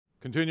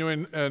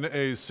Continuing in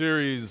a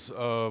series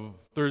of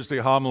Thursday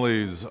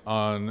homilies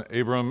on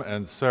Abram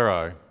and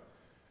Sarai,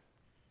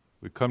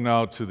 we come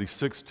now to the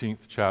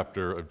 16th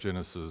chapter of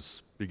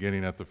Genesis,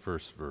 beginning at the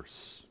first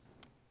verse.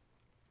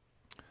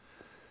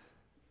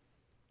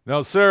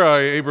 Now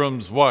Sarai,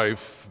 Abram's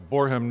wife,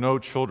 bore him no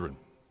children.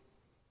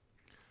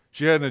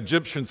 She had an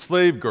Egyptian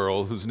slave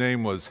girl whose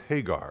name was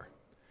Hagar.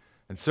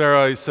 And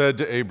Sarai said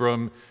to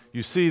Abram,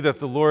 "You see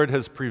that the Lord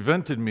has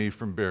prevented me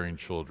from bearing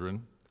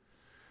children.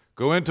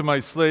 Go into my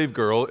slave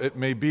girl, it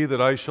may be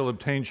that I shall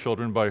obtain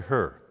children by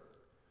her."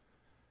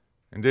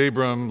 And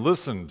Abram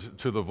listened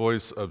to the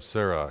voice of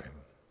Sarai.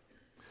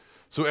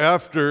 So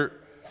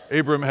after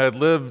Abram had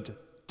lived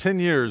 10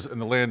 years in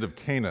the land of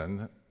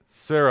Canaan,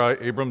 Sarai,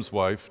 Abram's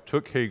wife,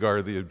 took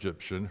Hagar the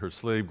Egyptian, her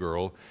slave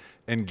girl,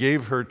 and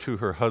gave her to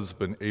her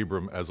husband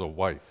Abram as a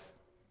wife.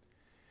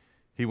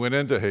 He went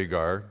into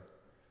Hagar,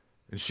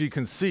 and she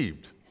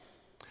conceived.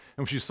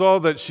 And when she saw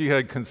that she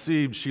had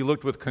conceived, she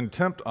looked with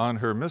contempt on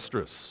her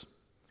mistress.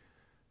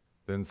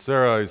 Then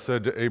Sarai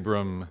said to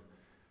Abram,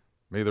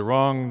 "May the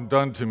wrong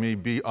done to me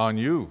be on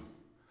you.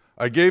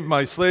 I gave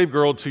my slave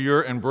girl to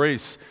your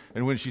embrace,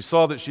 and when she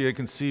saw that she had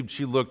conceived,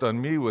 she looked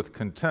on me with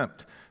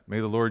contempt. May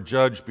the Lord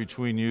judge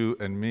between you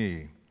and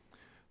me."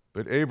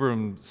 But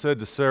Abram said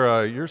to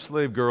Sarai, "Your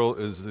slave girl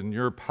is in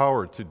your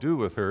power to do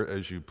with her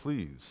as you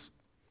please."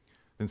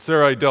 Then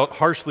Sarai dealt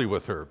harshly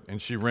with her,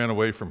 and she ran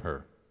away from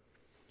her.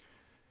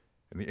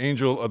 And the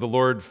angel of the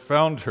Lord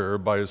found her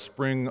by a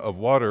spring of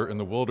water in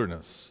the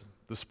wilderness,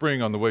 the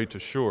spring on the way to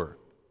Shur.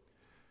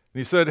 And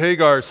he said,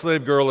 "Hagar,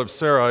 slave girl of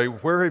Sarai,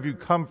 where have you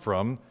come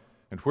from,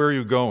 and where are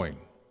you going?"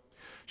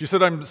 She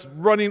said, "I'm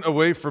running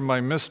away from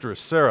my mistress,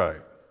 Sarai."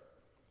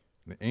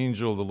 And the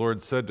angel of the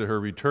Lord said to her,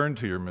 "Return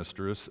to your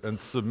mistress and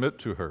submit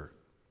to her."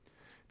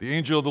 The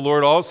angel of the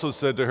Lord also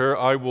said to her,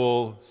 "I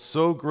will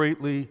so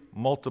greatly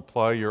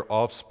multiply your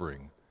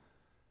offspring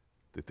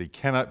that they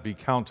cannot be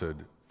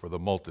counted for the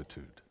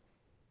multitude."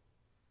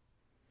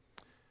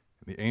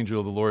 And the angel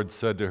of the Lord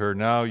said to her,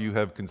 "Now you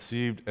have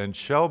conceived and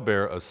shall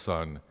bear a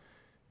son.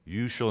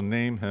 You shall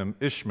name him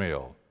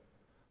Ishmael,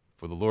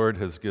 for the Lord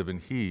has given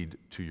heed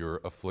to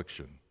your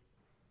affliction."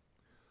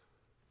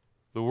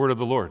 The word of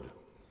the Lord.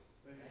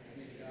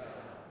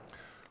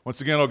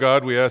 Once again, O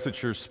God, we ask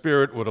that your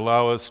Spirit would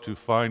allow us to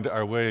find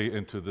our way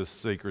into this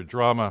sacred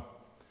drama,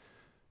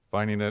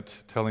 finding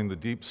it telling the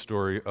deep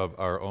story of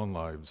our own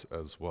lives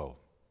as well.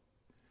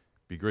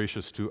 Be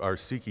gracious to our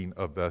seeking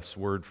of this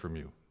word from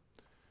you.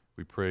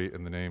 We pray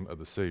in the name of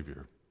the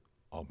Savior.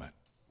 Amen.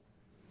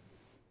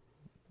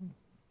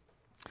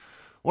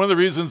 One of the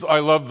reasons I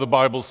love the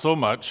Bible so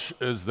much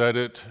is that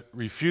it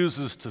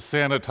refuses to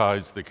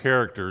sanitize the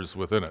characters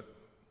within it.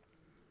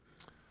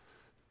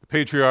 The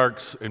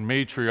patriarchs and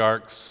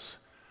matriarchs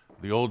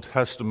of the Old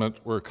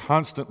Testament were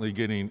constantly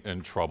getting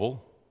in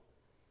trouble,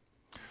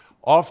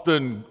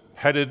 often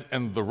headed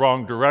in the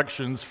wrong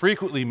directions,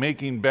 frequently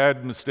making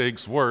bad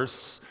mistakes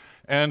worse,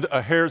 and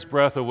a hair's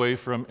breadth away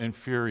from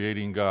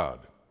infuriating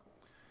God.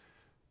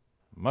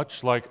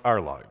 Much like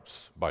our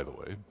lives, by the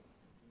way.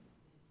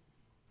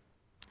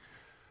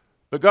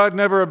 But God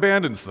never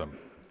abandons them.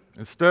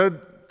 Instead,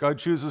 God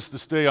chooses to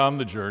stay on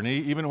the journey,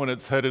 even when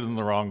it's headed in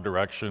the wrong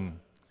direction,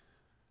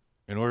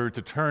 in order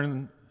to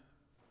turn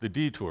the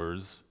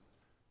detours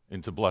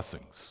into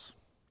blessings.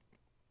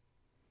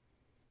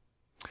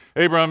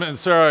 Abram and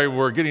Sarai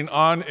were getting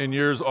on in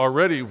years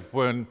already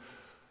when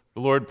the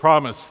Lord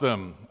promised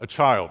them a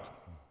child,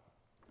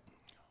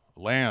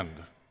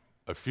 land,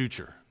 a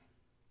future.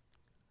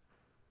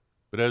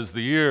 But as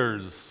the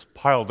years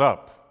piled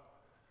up,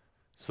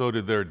 so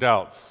did their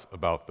doubts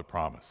about the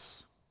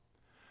promise.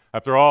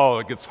 After all,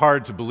 it gets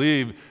hard to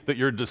believe that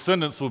your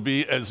descendants will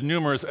be as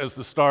numerous as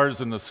the stars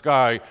in the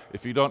sky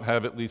if you don't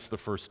have at least the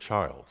first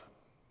child.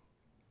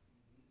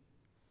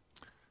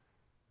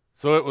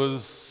 So it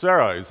was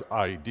Sarai's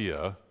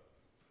idea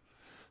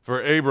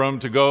for Abram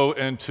to go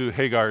into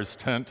Hagar's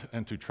tent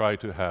and to try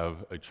to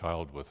have a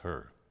child with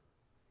her.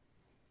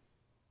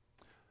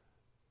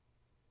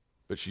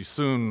 But she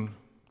soon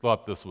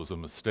thought this was a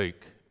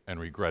mistake and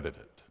regretted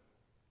it.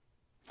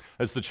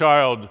 As the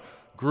child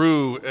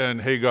grew in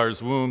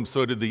Hagar's womb,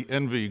 so did the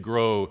envy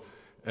grow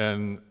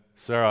in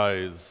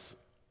Sarai's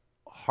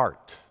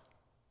heart.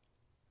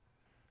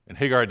 And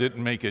Hagar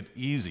didn't make it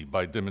easy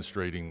by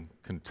demonstrating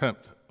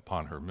contempt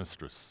upon her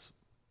mistress.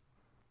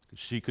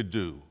 She could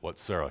do what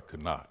Sarah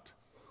could not.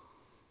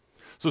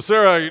 So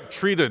Sarai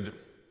treated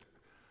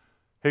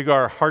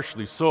Hagar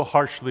harshly, so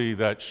harshly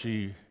that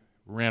she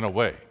ran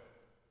away.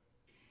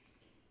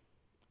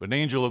 But an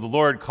angel of the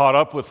Lord caught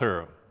up with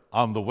her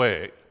on the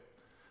way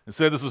and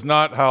said, "This is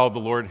not how the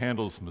Lord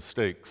handles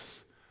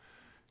mistakes.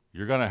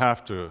 You're going to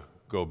have to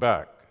go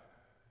back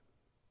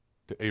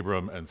to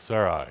Abram and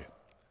Sarai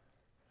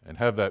and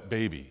have that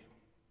baby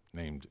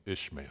named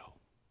Ishmael."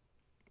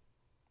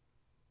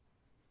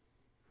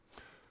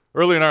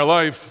 Early in our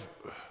life,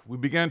 we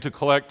began to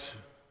collect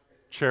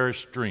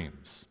cherished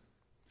dreams.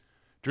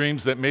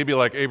 Dreams that maybe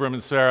like Abram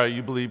and Sarai,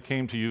 you believe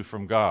came to you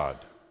from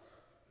God.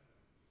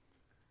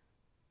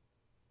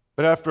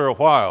 But after a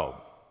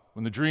while,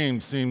 when the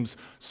dream seems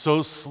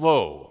so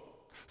slow,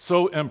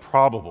 so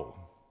improbable,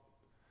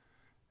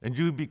 and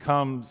you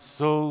become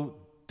so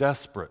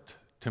desperate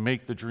to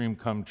make the dream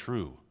come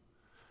true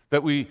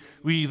that we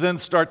then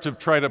start to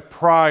try to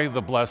pry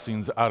the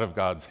blessings out of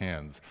God's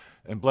hands.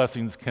 And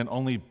blessings can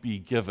only be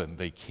given,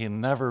 they can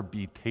never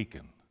be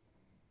taken.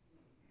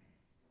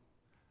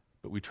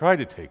 But we try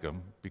to take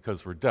them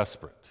because we're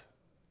desperate.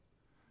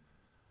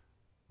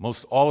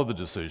 Most all of the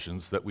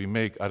decisions that we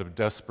make out of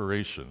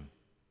desperation,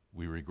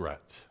 we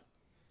regret.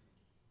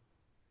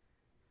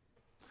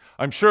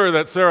 I'm sure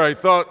that Sarai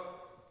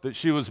thought that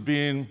she was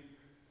being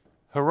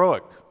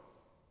heroic.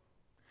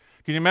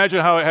 Can you imagine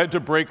how it had to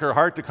break her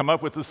heart to come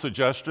up with this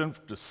suggestion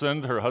to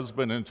send her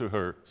husband into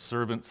her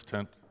servant's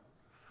tent?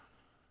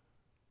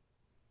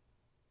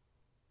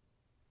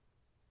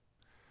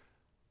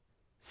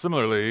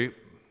 Similarly,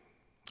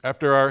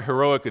 after our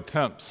heroic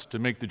attempts to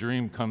make the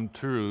dream come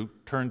true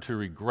turn to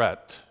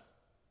regret,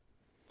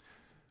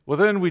 well,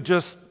 then we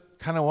just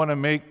kind of want to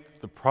make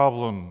the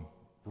problem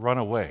run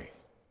away.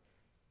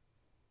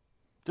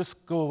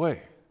 Just go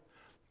away.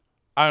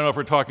 I don't know if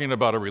we're talking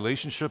about a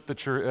relationship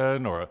that you're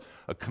in, or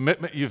a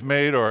commitment you've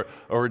made, or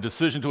a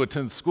decision to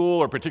attend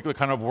school, or a particular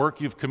kind of work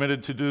you've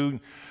committed to do.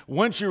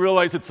 Once you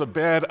realize it's a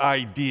bad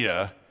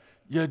idea,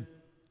 you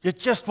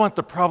just want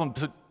the problem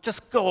to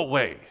just go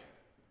away.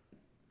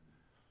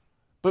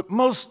 But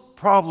most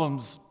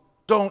problems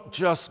don't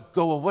just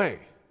go away,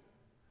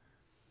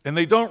 and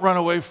they don't run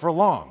away for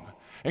long.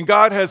 And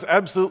God has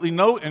absolutely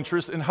no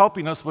interest in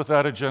helping us with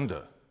that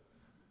agenda.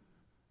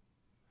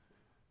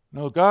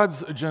 No,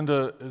 God's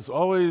agenda is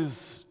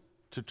always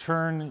to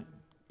turn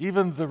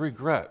even the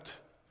regret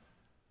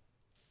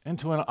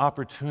into an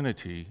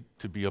opportunity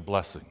to be a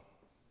blessing.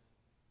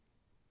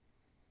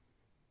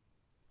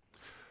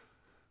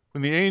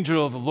 When the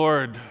angel of the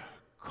Lord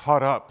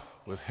caught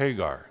up with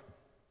Hagar,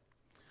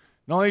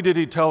 not only did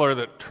he tell her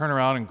that turn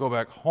around and go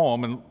back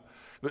home,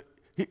 but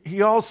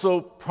he also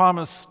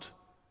promised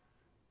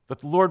that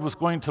the Lord was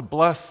going to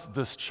bless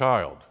this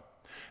child,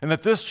 and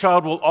that this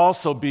child will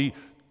also be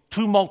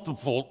too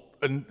multiple,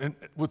 and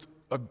with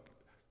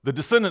the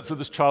descendants of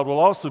this child will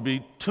also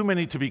be too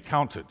many to be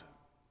counted.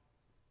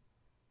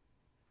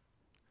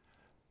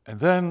 And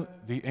then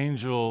the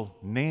angel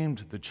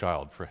named the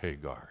child for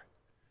Hagar,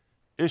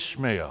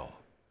 Ishmael,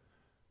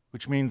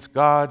 which means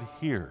God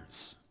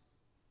hears.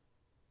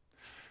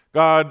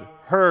 God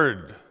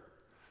heard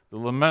the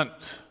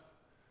lament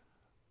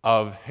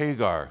of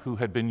Hagar, who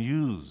had been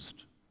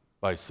used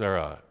by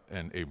Sarah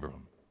and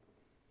Abram.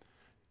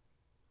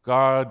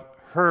 God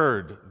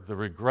heard the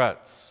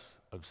regrets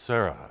of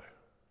Sarai.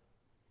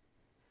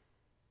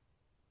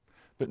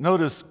 But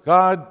notice,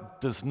 God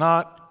does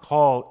not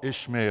call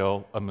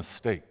Ishmael a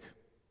mistake.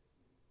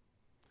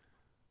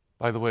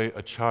 By the way,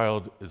 a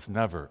child is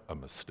never a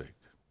mistake.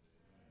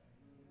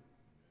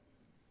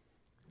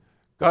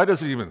 God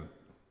doesn't even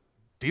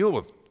deal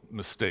with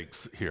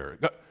mistakes here.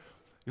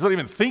 He's not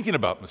even thinking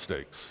about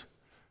mistakes.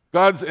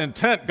 God's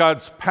intent,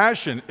 God's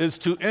passion is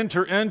to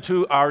enter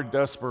into our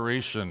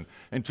desperation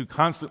and to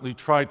constantly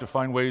try to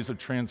find ways of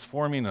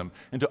transforming them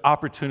into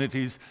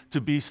opportunities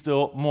to be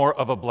still more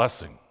of a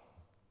blessing.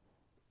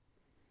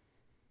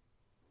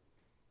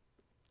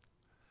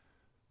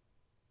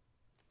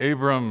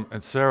 Abram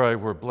and Sarai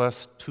were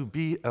blessed to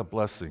be a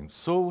blessing.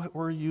 So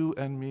were you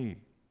and me.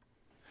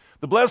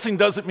 The blessing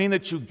doesn't mean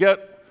that you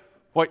get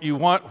what you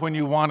want when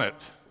you want it.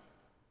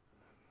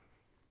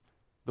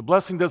 The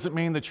blessing doesn't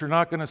mean that you're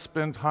not going to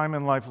spend time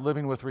in life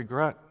living with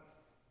regret.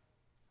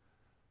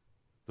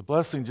 The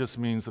blessing just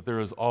means that there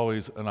is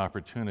always an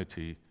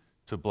opportunity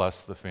to bless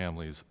the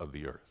families of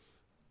the earth.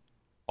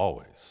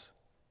 Always.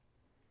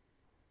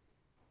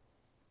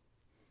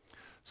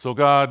 So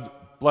God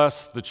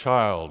blessed the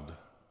child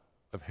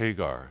of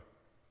Hagar,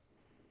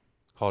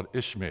 called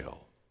Ishmael,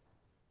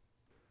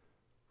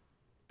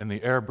 and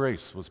the air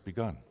brace was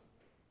begun.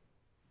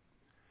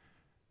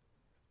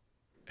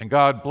 And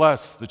God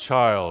blessed the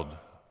child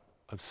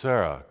of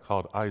Sarah,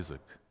 called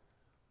Isaac,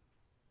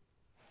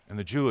 and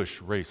the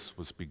Jewish race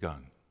was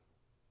begun.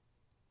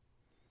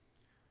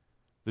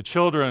 The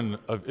children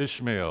of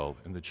Ishmael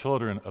and the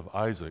children of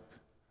Isaac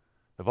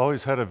have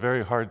always had a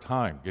very hard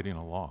time getting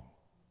along.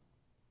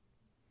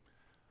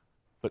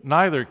 But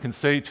neither can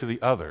say to the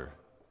other,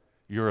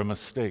 "You're a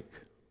mistake.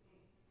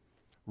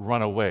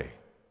 Run away."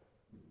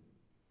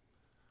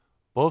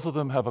 Both of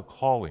them have a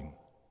calling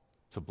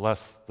to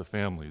bless the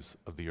families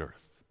of the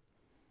earth.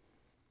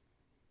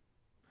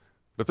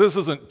 But this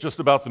isn't just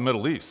about the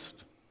Middle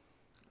East.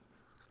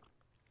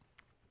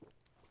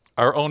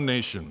 Our own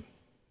nation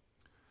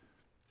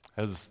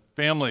has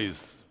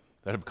families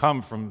that have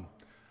come from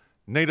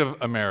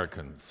Native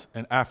Americans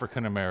and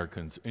African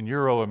Americans and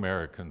Euro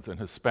Americans and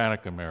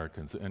Hispanic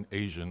Americans and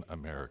Asian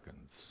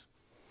Americans.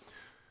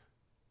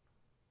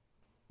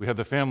 We have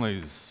the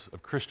families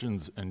of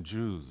Christians and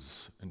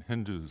Jews and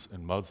Hindus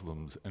and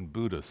Muslims and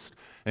Buddhists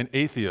and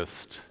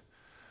atheists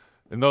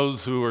and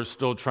those who are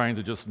still trying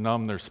to just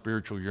numb their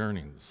spiritual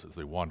yearnings as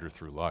they wander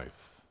through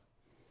life.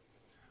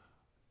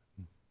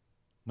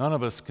 None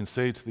of us can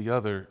say to the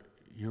other,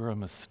 you're a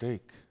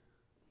mistake.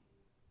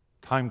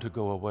 Time to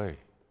go away.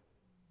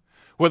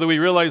 Whether we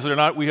realize it or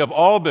not, we have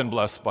all been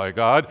blessed by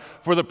God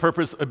for the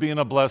purpose of being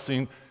a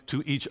blessing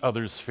to each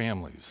other's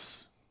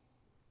families.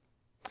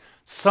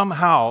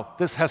 Somehow,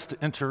 this has to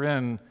enter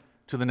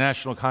into the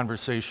national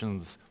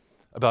conversations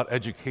about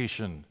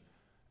education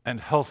and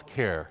health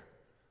care,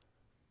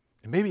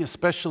 and maybe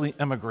especially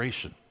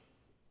immigration.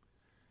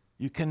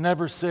 You can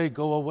never say,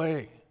 go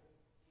away.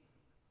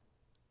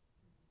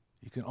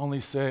 You can only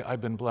say,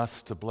 I've been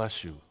blessed to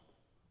bless you.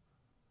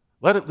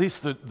 Let at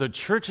least the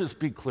churches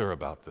be clear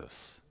about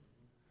this.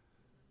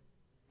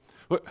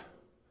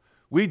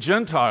 We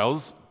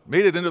Gentiles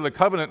made it into the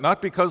covenant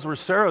not because we're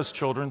Sarah's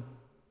children,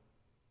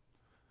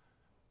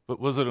 but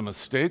was it a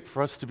mistake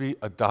for us to be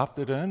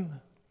adopted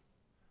in?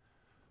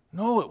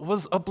 No, it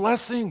was a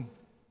blessing.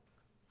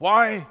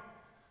 Why?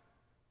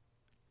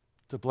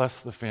 To bless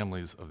the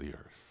families of the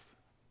earth.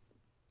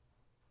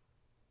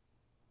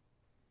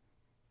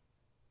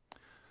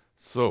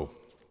 So,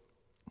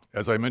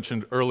 as I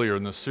mentioned earlier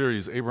in this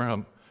series,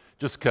 Abraham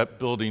just kept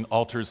building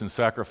altars and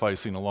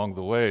sacrificing along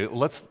the way.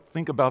 Let's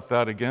think about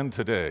that again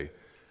today.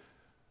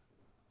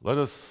 Let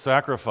us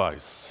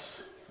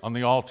sacrifice on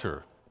the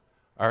altar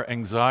our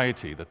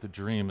anxiety that the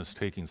dream is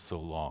taking so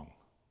long.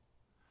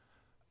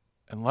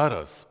 And let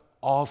us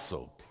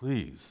also,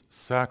 please,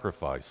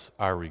 sacrifice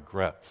our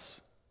regrets.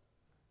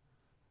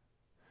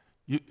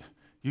 You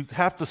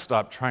have to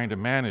stop trying to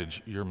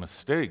manage your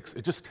mistakes.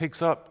 It just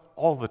takes up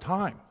all the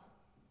time.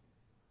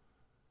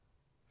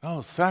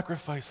 No,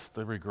 sacrifice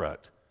the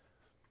regret.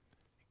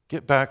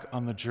 Get back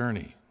on the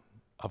journey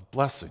of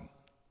blessing.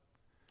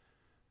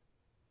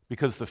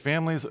 Because the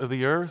families of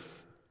the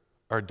earth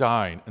are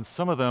dying, and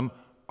some of them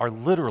are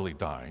literally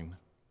dying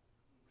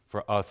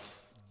for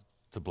us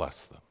to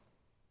bless them.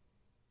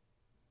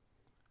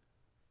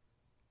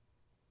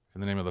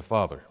 In the name of the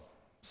Father,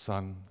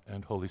 Son,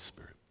 and Holy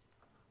Spirit.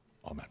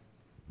 Amen.